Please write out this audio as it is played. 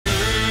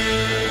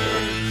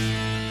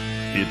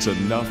It's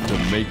enough to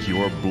make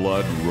your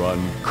blood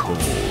run cold.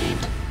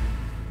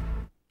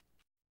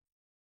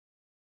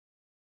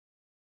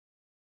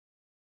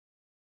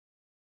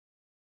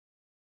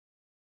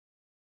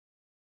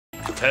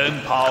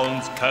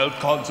 £10 kelp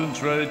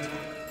concentrate.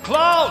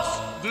 Klaus,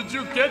 did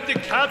you get the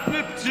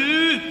catnip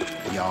tea?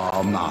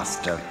 Your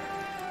master.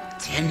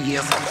 10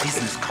 years of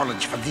business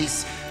college for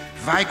this.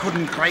 Why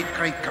couldn't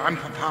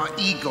great-great-grandpapa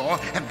Igor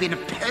have been a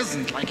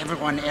peasant like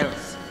everyone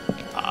else?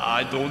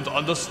 I don't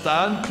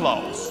understand,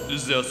 Klaus.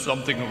 Is there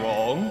something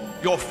wrong?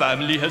 Your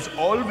family has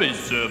always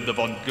served the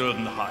von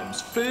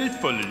Gurdenheims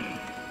faithfully.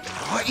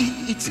 Oh,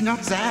 it's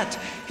not that.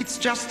 It's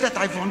just that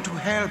I want to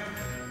help.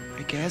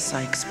 I guess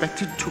I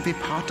expected to be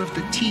part of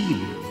the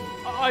team.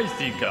 I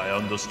think I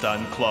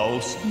understand,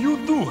 Klaus.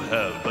 You do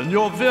help, and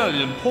you're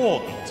very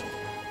important.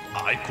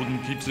 I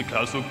couldn't keep the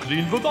castle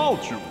clean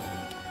without you.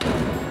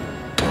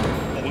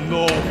 Oh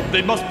no,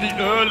 they must be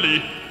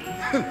early.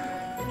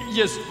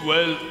 Yes,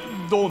 well,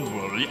 don't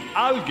worry,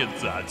 I'll get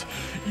that.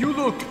 You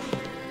look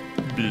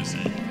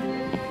busy.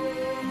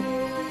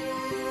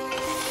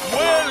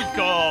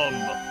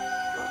 Welcome!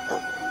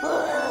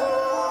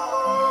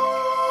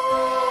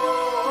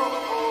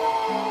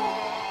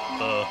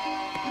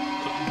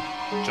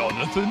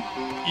 Jonathan,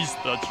 is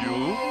that you?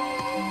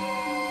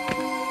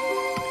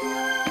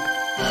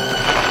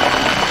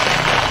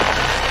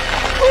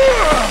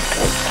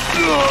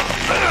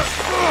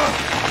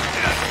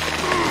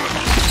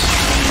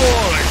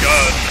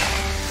 Morgan!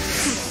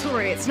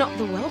 Sorry, it's not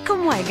the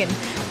welcome wagon.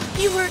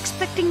 You were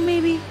expecting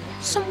maybe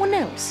someone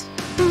else.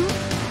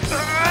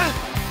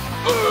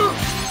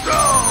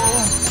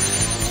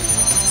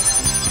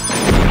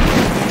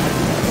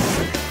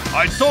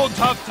 I don't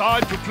have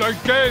time to play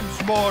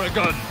games,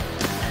 Morgan.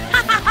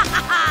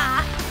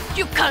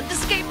 You can't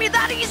escape me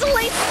that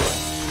easily.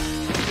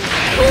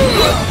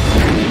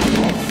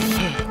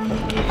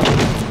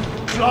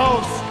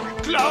 Klaus!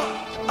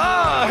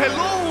 Ah,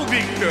 hello,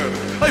 Victor.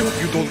 I hope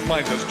you don't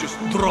mind us just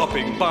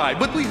dropping by,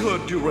 but we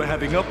heard you were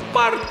having a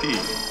party.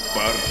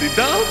 Party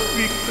down,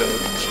 Victor.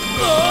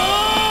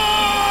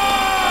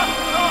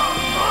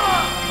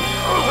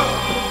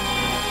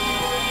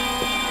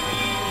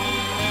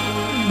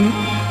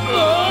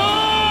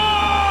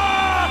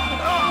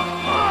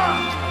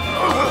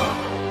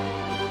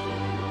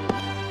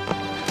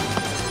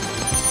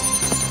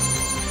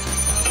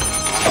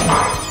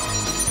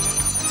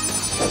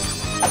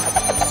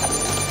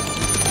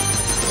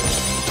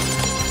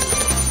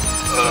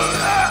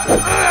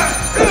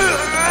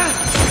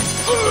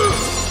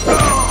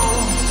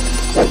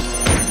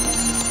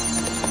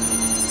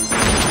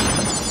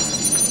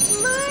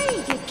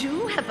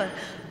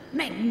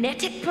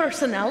 Magnetic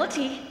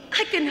personality.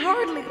 I can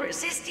hardly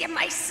resist you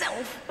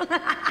myself.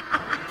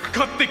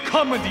 Cut the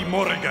comedy,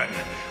 Morrigan.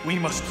 We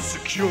must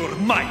secure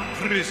my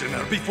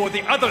prisoner before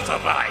the others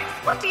arrive.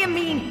 What do you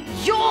mean,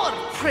 your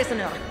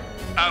prisoner?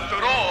 After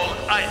all,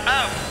 I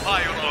am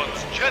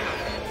Iron's general.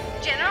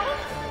 General?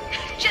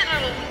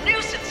 General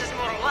Nuisance is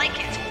more like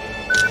it.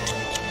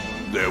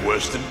 They're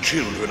worse than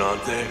children,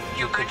 aren't they?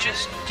 You could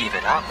just give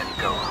it up and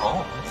go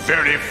home.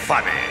 Very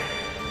funny.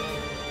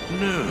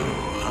 No,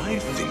 I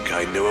think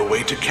I know a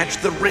way to catch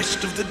the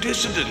rest of the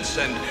dissidents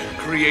and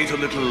create a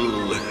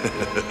little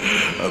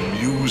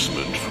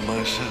amusement for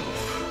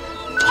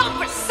myself.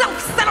 Pompous,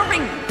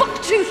 self-centering,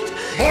 buck-toothed.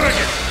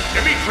 Morrigan,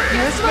 Dimitri!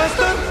 Yes,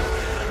 Master?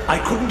 I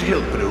couldn't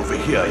help but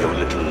overhear your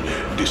little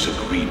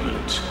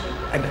disagreement,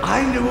 and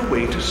I know a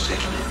way to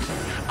settle it.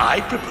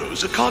 I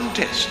propose a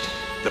contest.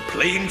 The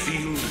playing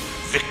field,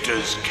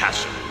 Victor's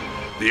castle.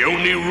 The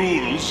only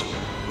rules: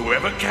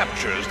 whoever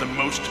captures the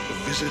most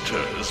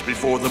visitors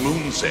before the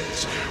moon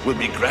sets will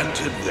be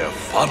granted their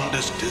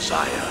fondest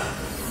desire.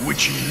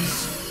 Which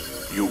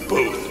is? You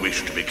both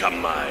wish to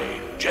become my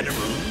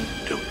general,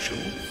 don't you?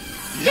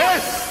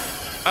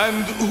 Yes!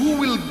 And who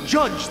will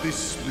judge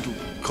this little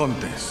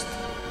contest?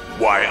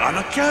 Why,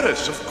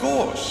 Anacharis, of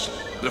course.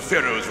 The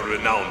pharaohs are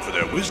renowned for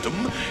their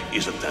wisdom.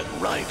 Isn't that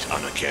right,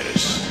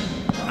 Anacharis?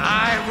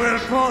 I will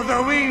pull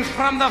the wings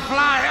from the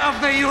fly of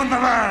the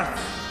universe!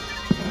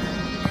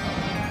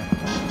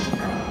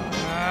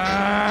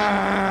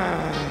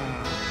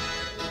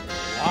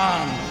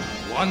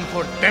 One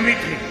for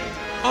Dimitri.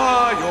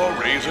 Ah, your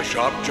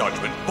razor-sharp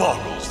judgment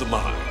boggles the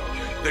mind.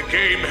 The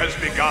game has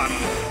begun,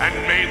 and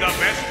may the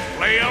best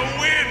player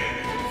win!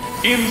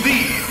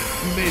 Indeed,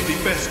 may the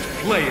best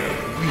player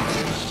win.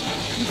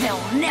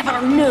 They'll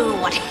never know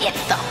what hit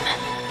them.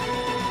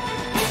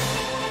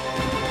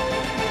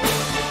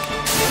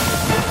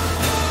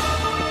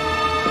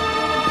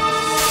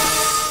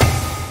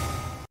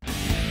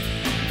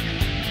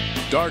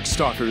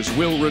 Darkstalkers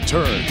will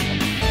return.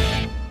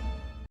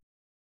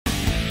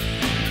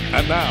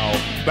 And now,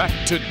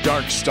 back to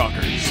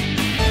Darkstalkers.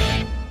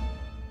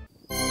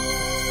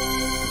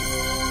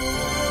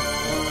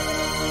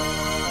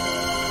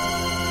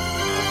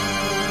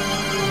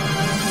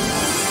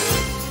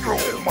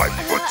 Oh, my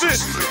foot!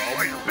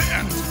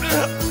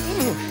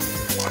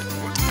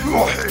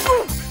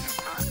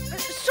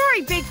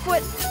 Sorry,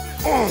 Bigfoot.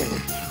 Oh,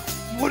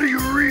 what are you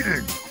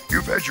reading? You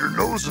You've had your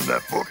nose in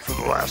that book for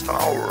the last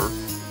hour.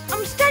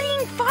 I'm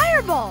studying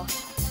fireballs.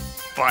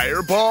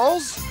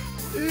 Fireballs?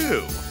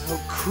 Ew, how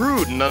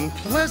crude and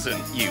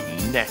unpleasant, you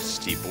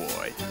nasty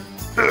boy.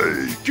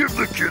 Hey, give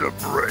the kid a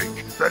break.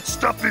 That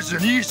stuff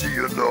isn't easy,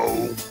 you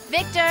know.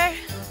 Victor!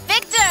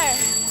 Victor!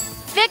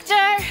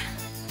 Victor!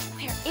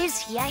 Where is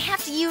he? I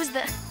have to use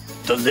the...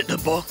 The litter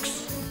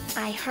box?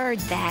 I heard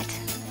that.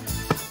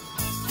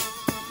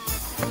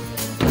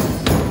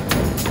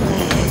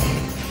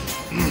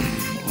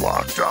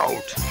 Locked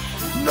out.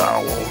 Now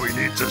all we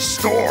need's a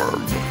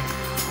storm.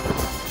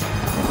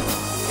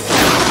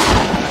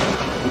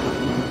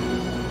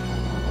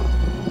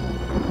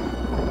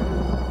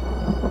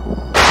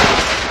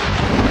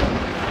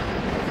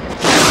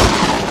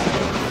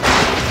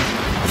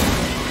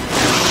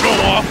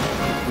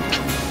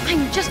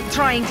 I'm just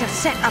trying to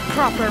set a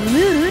proper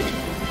mood.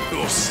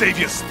 Oh, save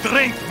your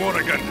strength,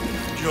 Morrigan.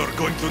 You're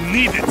going to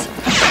need it.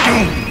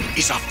 Doom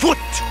is afoot!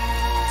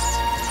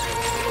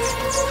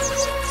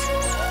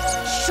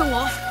 Show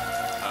off.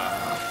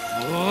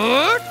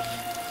 What?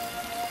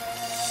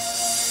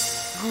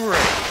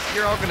 Great.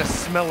 You're all gonna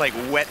smell like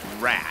wet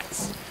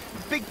rats.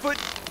 Bigfoot,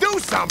 do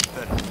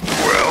something!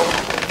 Well,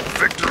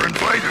 Victor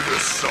invited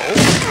us, so...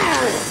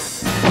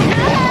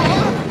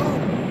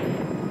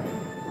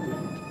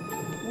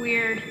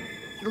 Weird.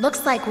 It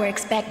looks like we're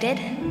expected.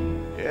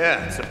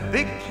 Yeah, it's a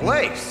big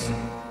place.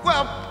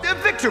 Well,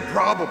 Victor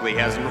probably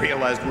hasn't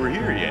realized we're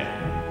here yet.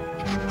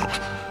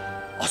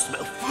 I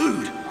smell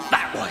food.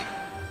 That way.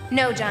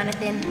 No,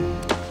 Jonathan.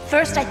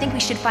 First, I think we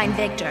should find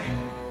Victor.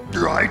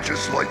 I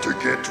just like to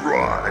get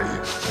dry.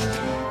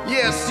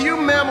 Yes, you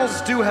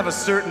mammals do have a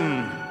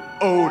certain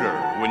odor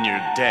when you're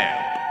damp.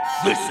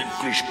 Listen,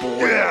 fish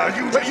boy. Yeah,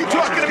 you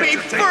talking to me,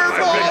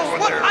 furball?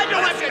 What? I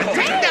don't have to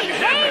take that.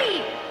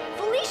 Hey!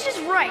 Felicia's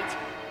right.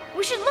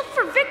 We should look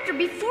for Victor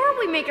before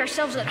we make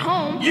ourselves at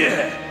home.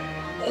 Yeah.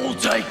 I'll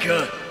take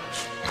her.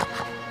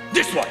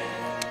 This way.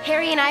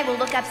 Harry and I will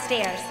look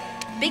upstairs.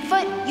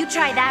 Bigfoot, you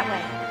try that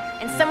way.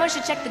 And someone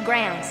should check the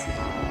grounds.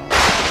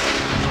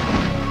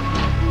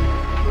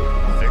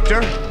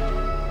 Victor?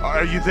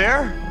 Are you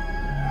there?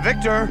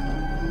 Victor?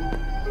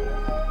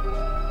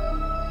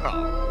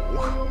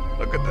 Oh,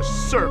 look at the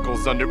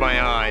circles under my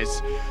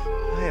eyes.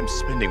 I am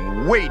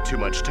spending way too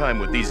much time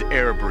with these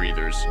air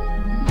breathers.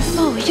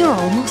 Oh, you're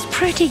almost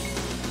pretty.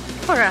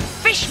 For a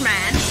fish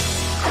man.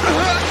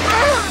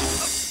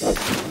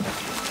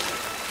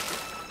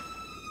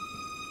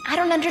 I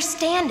don't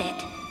understand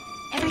it.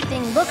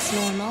 Everything looks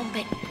normal,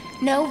 but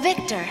no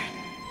Victor.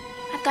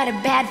 I've got a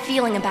bad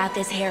feeling about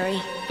this,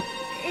 Harry.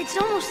 It's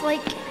almost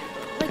like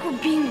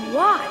we're being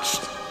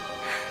watched.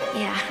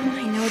 Yeah,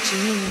 I know what you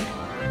mean.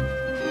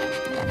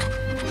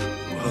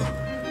 Well,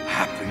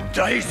 happy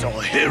days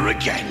are here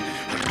again.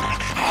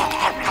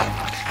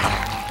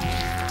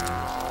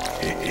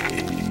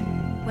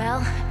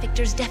 Well,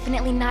 Victor's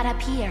definitely not up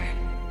here.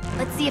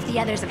 Let's see if the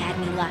others have had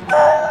any luck.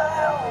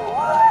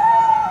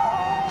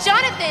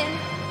 Jonathan!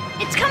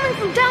 It's coming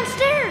from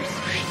downstairs.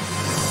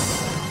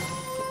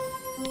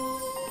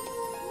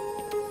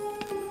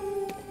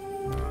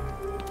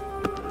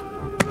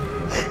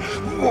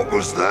 What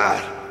was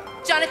that?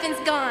 Jonathan's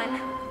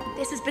gone.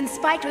 This has been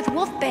spiked with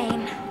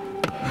wolfbane.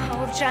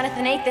 Oh, if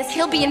Jonathan ate this,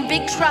 he'll be in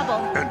big trouble.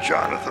 And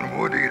Jonathan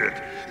would eat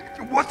it.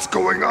 What's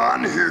going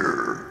on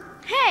here?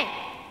 Hey!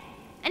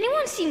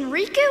 Anyone seen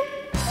Riku?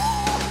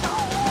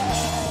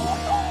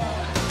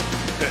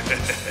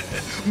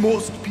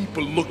 Most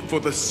people look for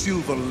the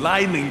silver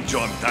lining,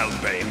 John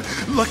Talbane.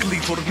 Luckily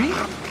for me,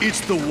 it's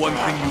the one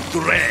thing you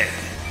dread.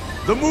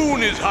 The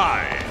moon is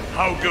high.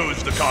 How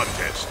goes the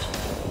contest?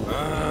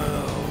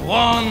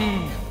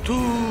 1,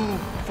 2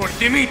 for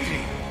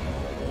Dimitri.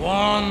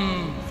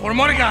 1 for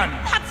Morgan.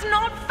 That's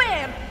not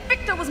fair!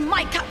 Victor was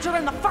my capture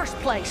in the first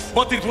place.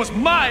 But it was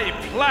my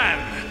plan.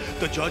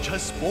 The judge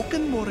has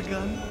spoken,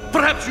 Morgan.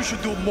 Perhaps you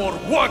should do more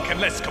work and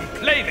less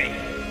complaining.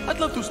 I'd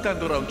love to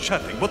stand around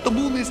chatting, but the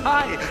moon is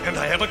high, and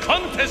I have a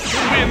contest to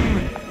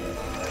win.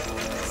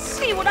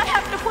 See what I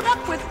have to put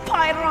up with,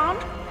 Pyron.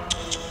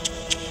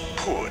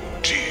 Poor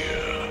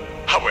dear.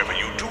 However,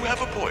 you do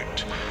have a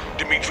point.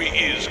 Dimitri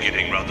is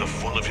getting rather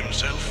full of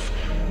himself.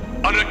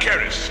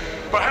 Anakaris,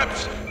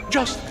 perhaps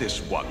Just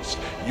this once,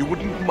 you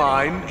wouldn't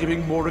mind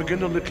giving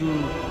Morgan a little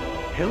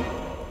help?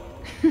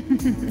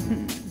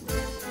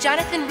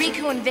 Jonathan,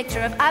 Riku, and Victor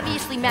have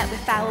obviously met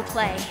with foul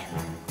play.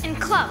 And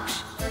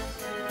Klaus.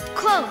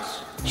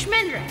 Close.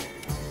 Schmendrick.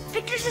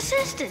 Victor's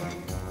assistant.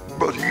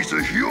 But he's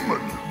a human,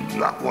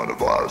 not one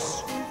of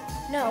us.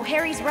 No,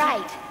 Harry's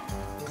right.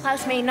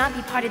 Klaus may not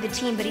be part of the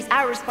team, but he's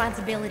our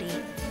responsibility.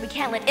 We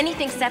can't let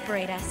anything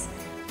separate us.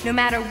 No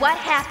matter what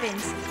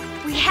happens,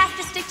 we have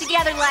to stick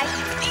together like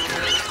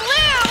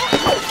glue!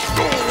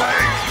 Go away!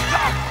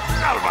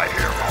 Out of my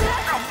hair!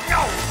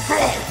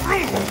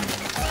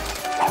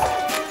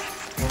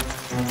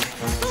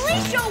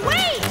 Felicia,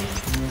 wait!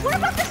 What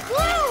about the glue?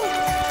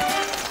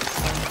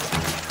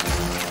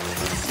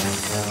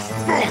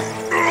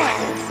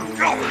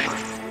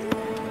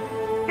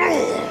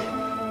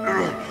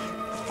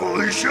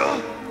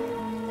 Felicia?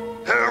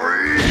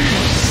 Harry?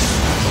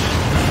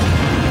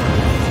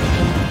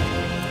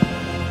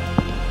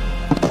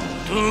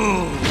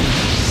 two,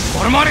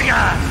 for Morgan!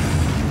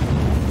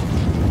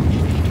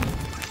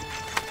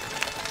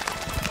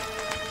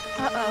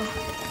 Uh-oh.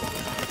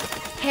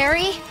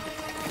 Harry?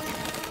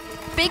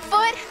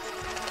 Bigfoot?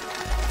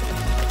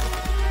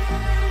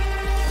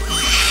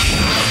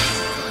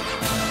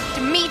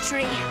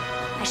 Dimitri!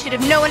 I should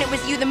have known it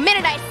was you the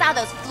minute I saw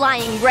those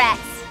flying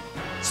rats.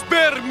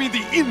 Spare me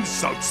the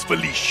insults,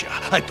 Felicia.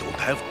 I don't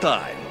have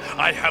time.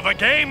 I have a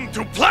game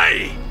to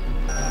play!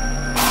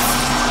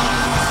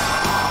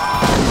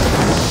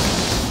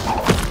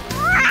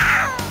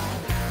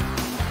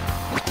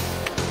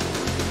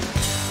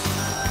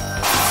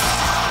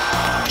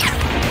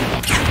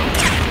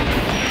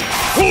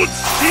 Hold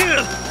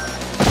still!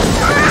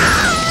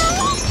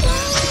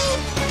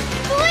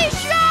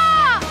 Felicia!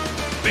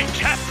 The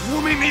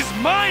Catwoman is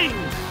mine!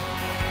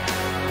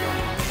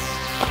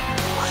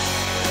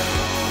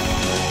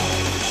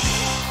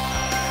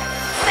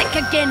 Think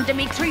again,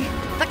 Dimitri.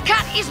 The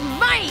cat is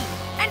mine,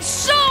 and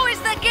so is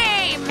the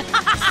game!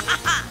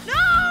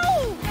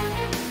 No!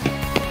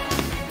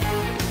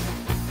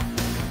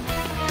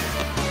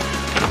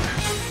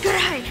 Gotta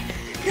hide.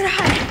 Gotta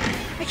hide.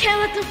 I can't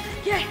let them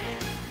get me!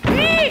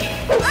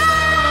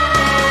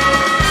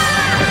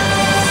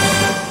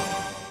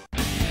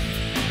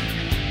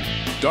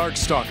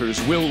 Darkstalkers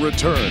will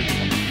return.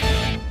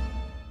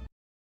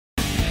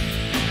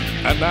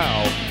 And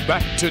now,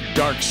 back to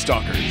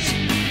Darkstalkers.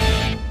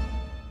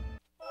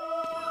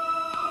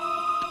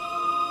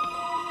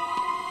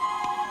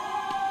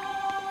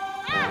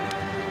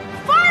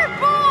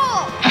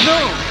 Fireball! No!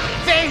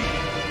 They...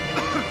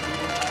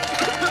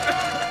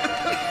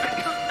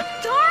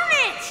 Darn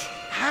it!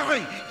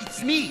 Harry,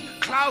 it's me,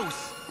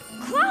 Klaus.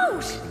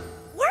 Klaus,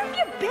 where have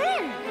you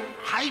been?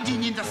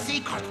 Hiding in the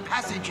secret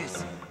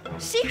passages.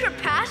 Secret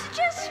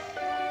passages?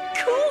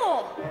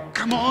 Cool!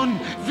 Come on,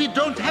 we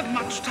don't have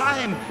much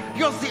time.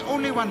 You're the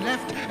only one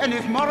left, and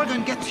if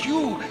Morgan gets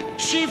you,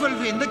 she will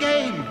win the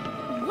game.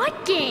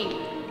 What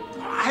game?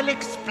 I'll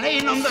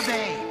explain on the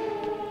way.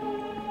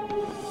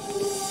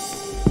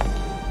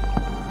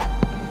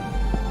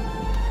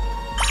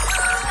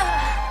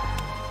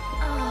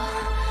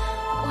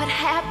 What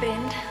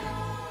happened?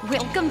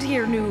 Welcome to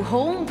your new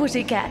home,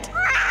 pussycat.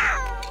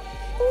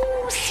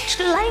 Ooh, such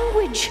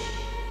language.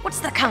 What's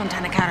the count,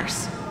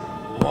 Anacaris?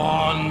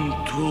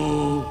 1,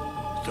 2,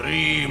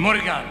 3,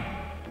 Morgan.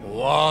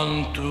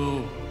 1,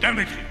 2,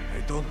 Dimitri. I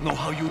don't know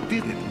how you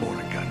did it,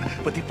 Morgan,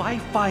 but if I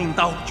find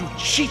out you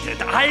cheated,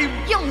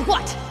 You'll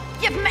what?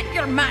 You've met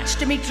your match,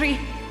 Dimitri.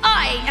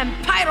 I am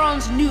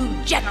Pyron's new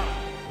general.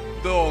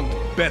 Don't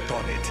bet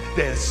on it.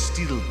 There's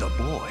still the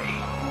boy.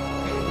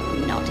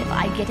 Not if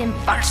I get him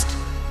first.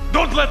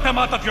 Don't let them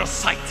out of your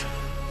sight!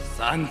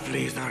 Sand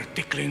fleas are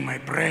tickling my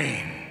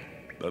brain.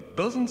 That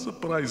doesn't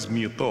surprise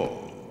me at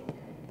all.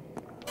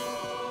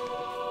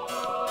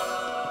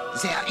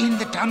 They're in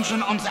the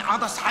dungeon on the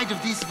other side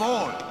of this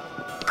wall.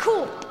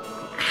 Cool.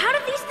 How do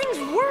these things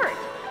work?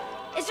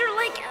 Is there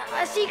like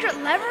a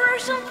secret lever or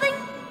something?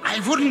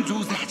 I wouldn't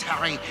do that,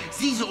 Harry.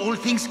 These old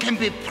things can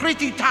be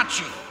pretty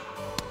touchy.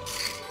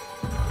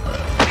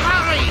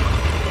 Harry!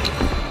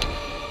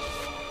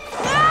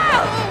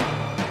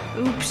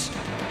 No! Oops.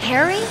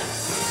 Harry?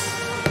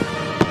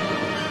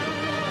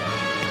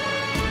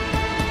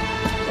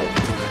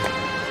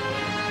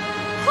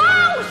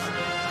 Klaus!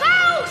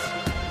 Klaus!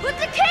 Put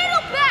the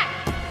candle back!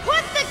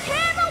 Put the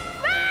candle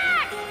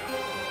back!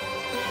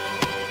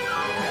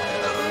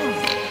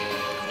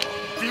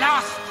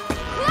 Blast!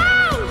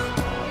 Klaus!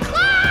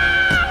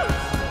 Klaus!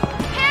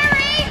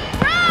 Harry,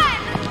 run!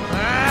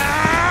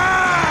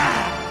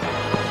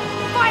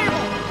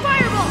 Fireball!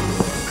 Fireball!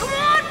 Come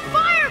on,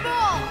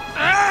 fireball!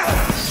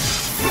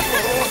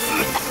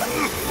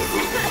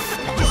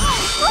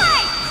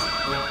 Right!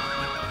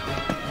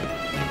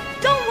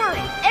 Don't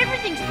worry,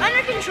 everything's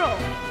under control.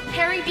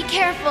 Harry, be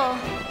careful.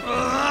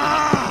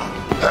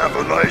 Have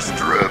a nice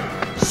trip.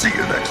 See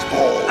you next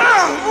fall.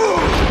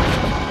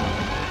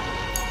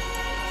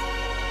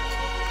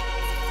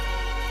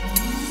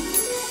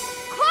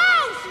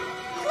 Klaus!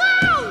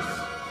 Klaus!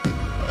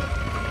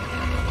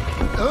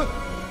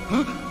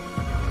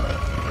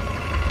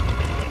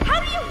 How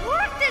do you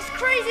work this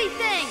crazy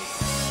thing?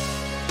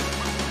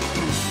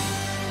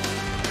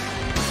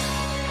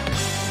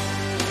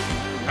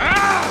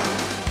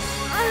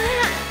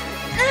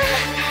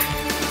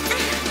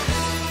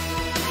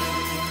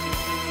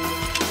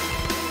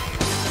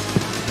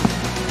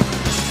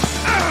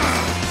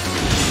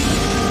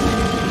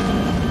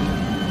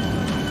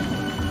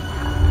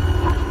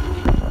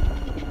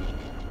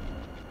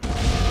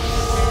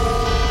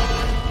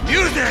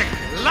 Music,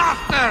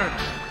 laughter,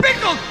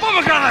 pickled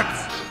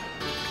pomegranates!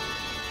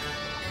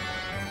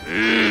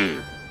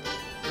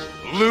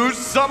 Lose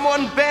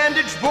someone,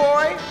 bandage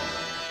boy?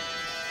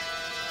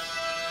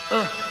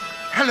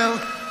 Hello.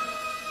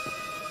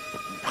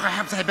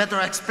 Perhaps I better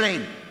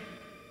explain.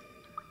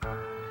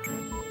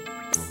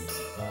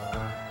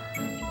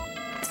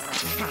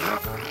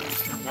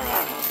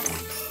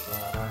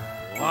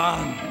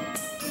 One,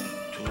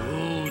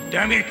 two,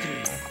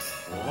 Dimitri.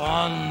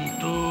 1,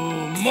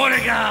 2,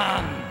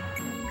 Morgan.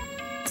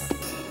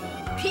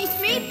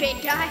 Beat me,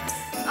 big guy.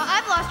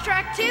 I've lost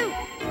track too.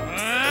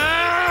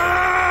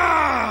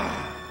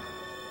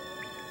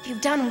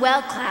 You've done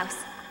well, Klaus.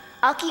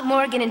 I'll keep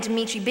Morgan and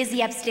Dimitri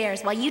busy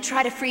upstairs while you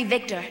try to free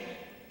Victor.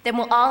 Then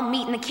we'll all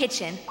meet in the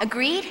kitchen.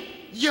 Agreed?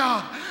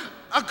 Yeah,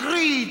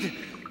 agreed.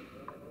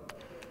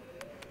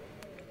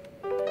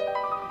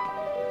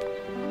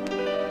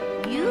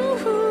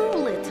 Yoo-hoo,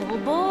 little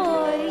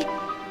boy.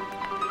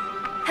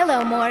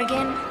 Hello,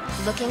 Morgan.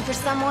 Looking for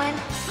someone?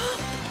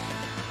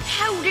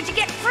 How did you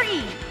get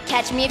free?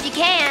 Catch me if you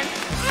can.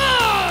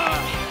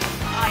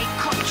 I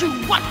caught you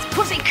once,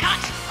 pussycat.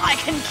 I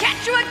can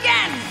catch you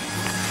again.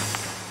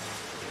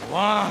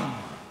 1,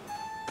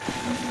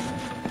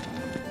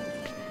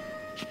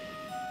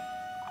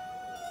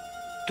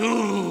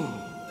 2.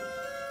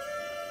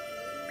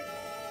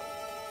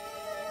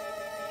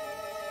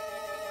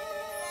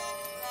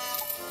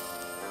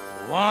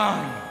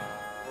 1,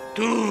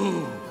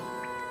 2.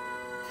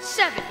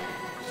 7.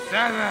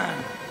 7.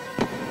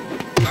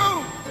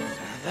 Oh!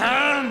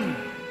 7.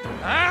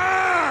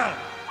 Ah!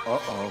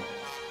 Uh-oh.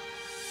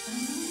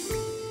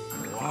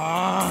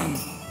 1,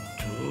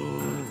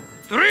 2,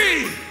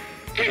 3.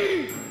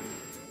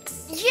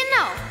 You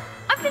know,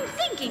 I've been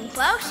thinking,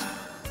 Klaus.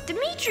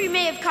 Dimitri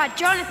may have caught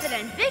Jonathan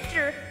and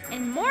Victor,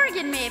 and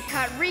Morgan may have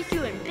caught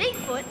Riku and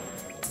Bigfoot,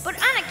 but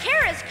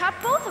Anakaris caught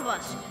both of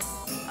us.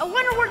 I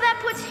wonder where that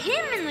puts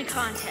him in the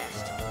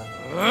contest.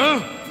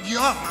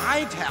 You're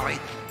right, Harry.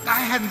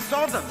 I hadn't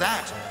thought of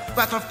that.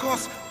 But of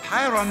course,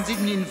 Pyron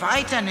didn't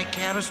invite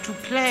Anakaris to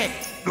play.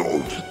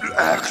 No,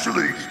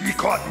 actually, he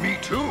caught me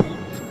too.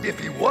 If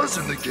he was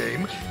in the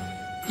game,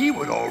 he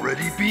would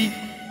already be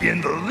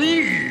in the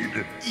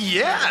lead.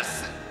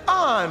 Yes,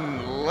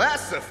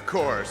 unless, of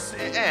course,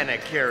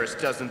 Anakaris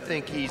doesn't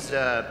think he's,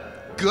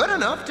 good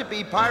enough to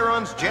be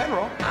Pyron's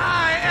general.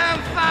 I am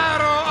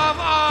Pharaoh of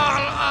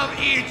all of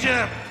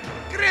Egypt.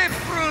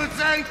 Grapefruits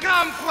and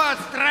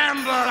kumquats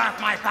tremble at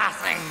my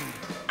passing.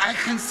 I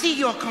can see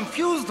you're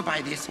confused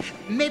by this.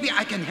 Maybe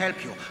I can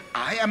help you.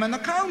 I am an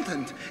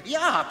accountant.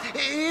 Yeah,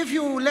 if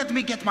you let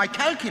me get my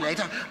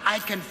calculator, I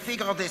can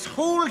figure this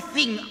whole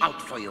thing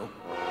out for you.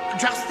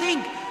 Just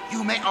think,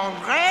 you may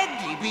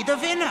already be the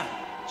winner.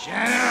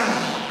 General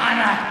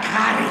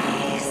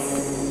Anakaris.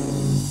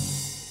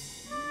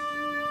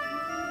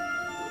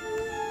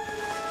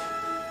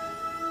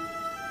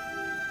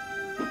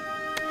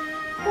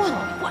 Well,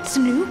 what's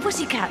new,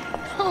 pussycat?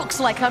 Looks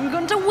like I'm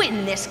going to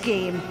win this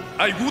game.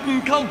 I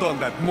wouldn't count on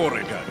that,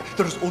 Morgan.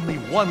 There's only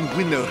one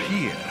winner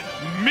here.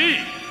 Me!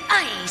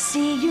 I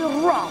say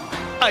you're wrong.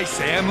 I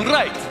say I'm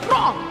right.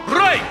 Wrong.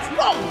 Right!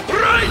 Wrong.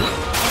 Right!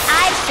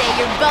 I say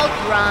you're both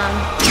wrong.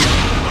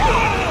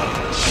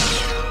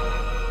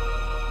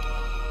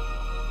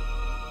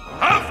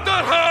 After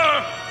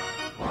her!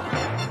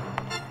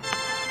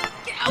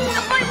 Get out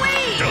of my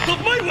way! Get out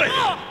of my way!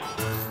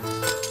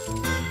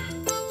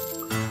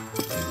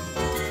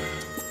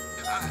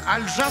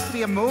 I'll just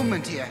be a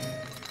moment here.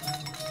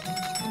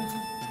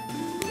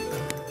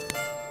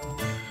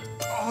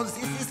 Oh,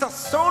 this is a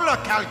solar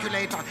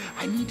calculator.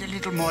 I need a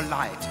little more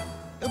light.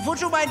 Would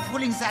you mind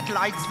pulling that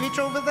light switch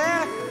over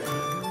there?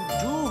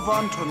 You do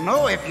want to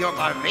know if you're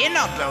the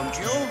winner, don't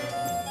you?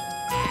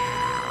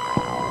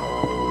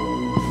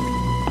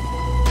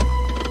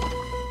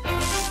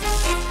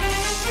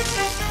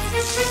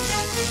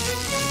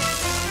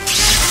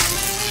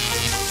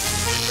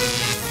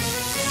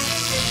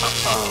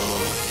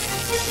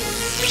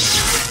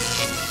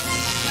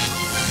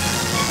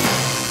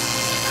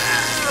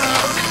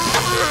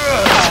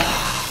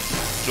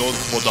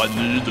 Just what I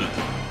needed.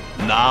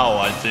 Now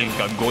I think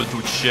I'm going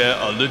to share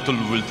a little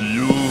with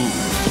you.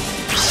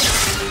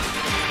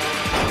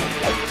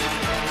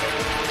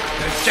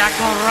 The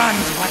jackal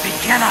runs, but he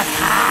cannot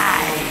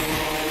hide.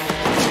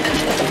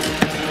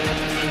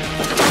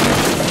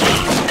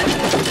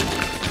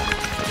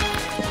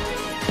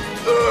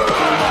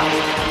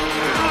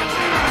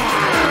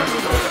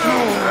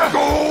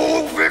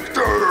 Go,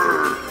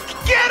 Victor!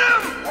 Get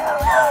him!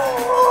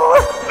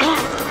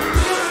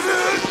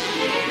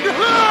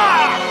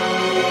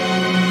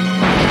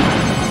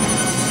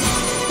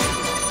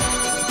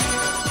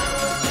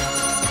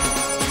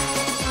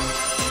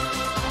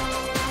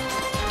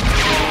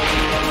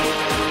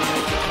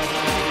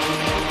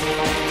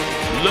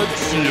 Let's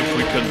see if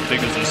we can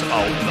figure this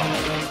out now.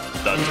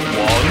 That's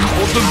one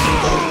for the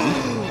middle,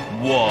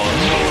 one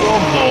for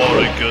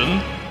Morgan,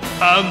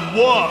 and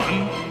one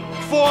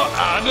for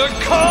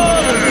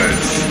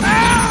Anakaris!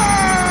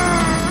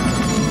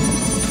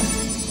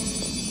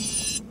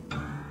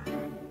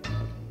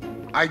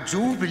 I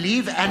do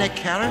believe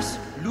Anakaris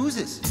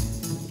loses.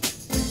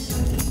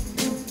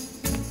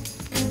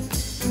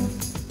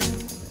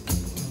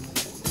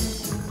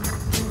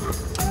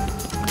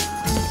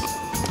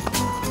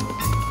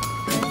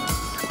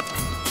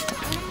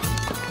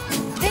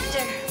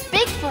 Victor,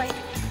 Bigfoot,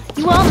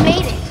 you all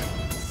made it.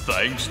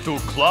 Thanks to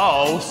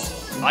Klaus.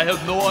 I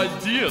had no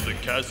idea the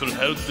castle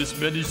held this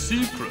many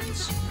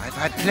secrets. I've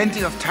had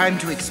plenty of time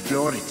to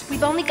explore it.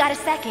 We've only got a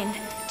second.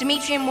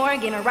 Dimitri and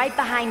Morgan are right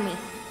behind me.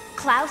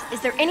 Klaus, is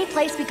there any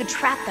place we could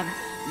trap them?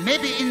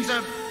 Maybe in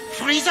the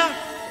freezer?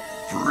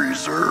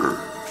 Freezer?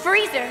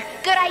 Freezer,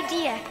 good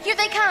idea. Here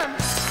they come.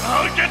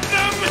 I'll get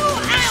them!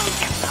 Oh, I'll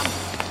get them!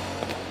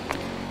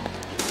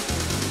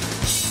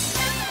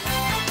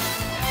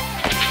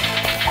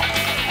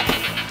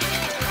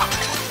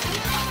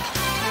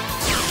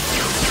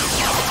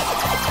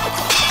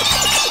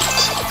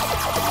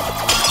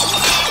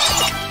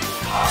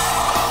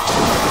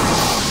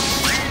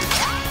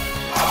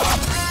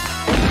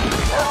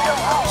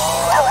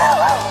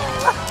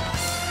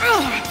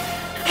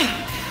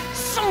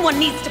 Someone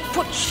needs to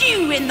put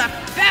you in the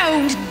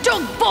pound,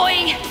 dog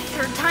boy!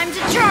 Third time's a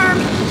charm.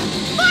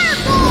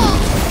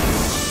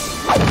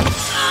 Fireball!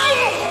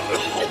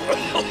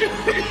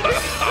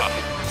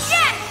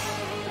 Yes!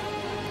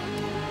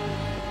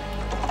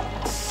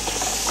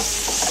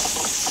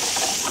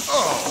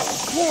 Oh,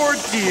 poor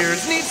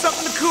dears. Need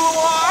something to cool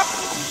off?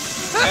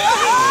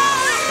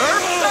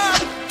 Surf's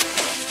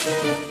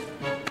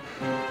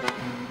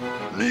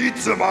up! Need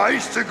some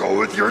ice to go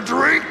with your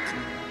drink?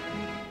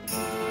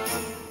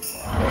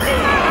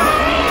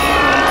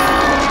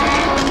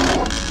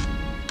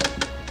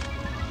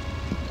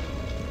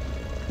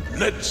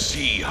 Let's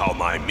see how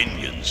my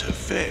minions have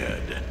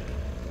fared.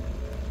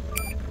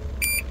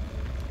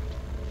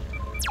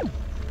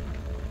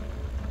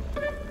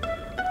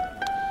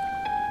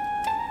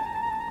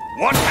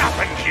 What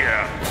happened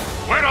here?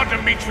 Where are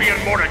Dimitri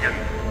and Morrigan?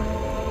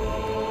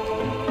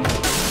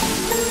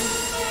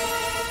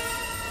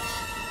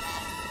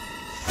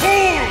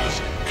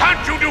 Fools!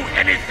 Can't you do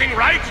anything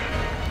right?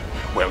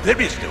 Well,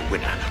 there is no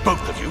winner.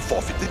 Both of you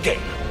forfeit the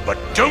game. But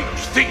don't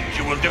think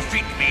you will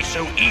defeat me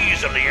so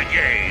easily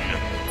again.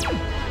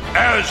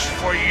 As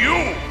for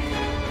you,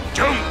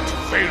 don't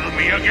fail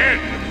me again,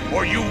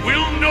 or you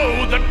will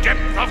know the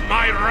depth of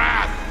my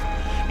wrath.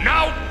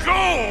 Now go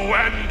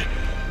and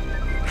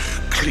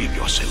clean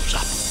yourselves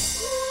up.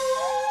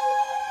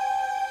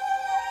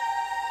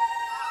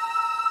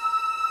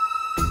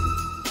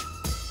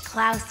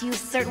 Klaus, you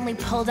certainly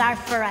pulled our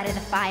fur out of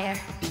the fire.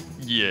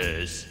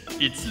 Yes,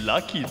 it's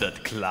lucky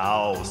that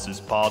Klaus is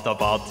part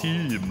of our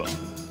team.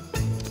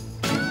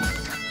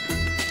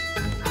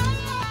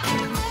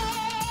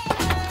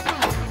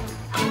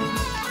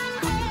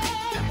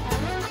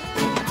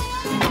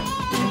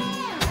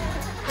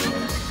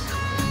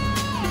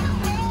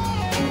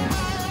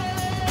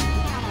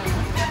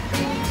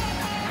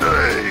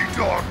 Hey,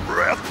 dog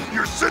breath,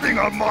 you're sitting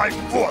on my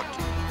foot.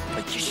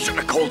 You should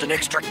have called an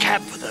extra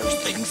cab for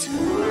those things.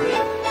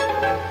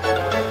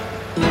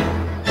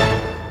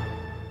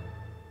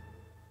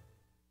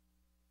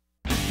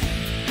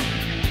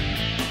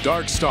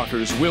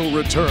 Darkstalkers will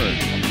return.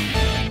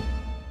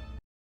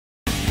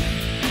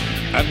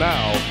 And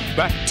now,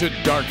 back to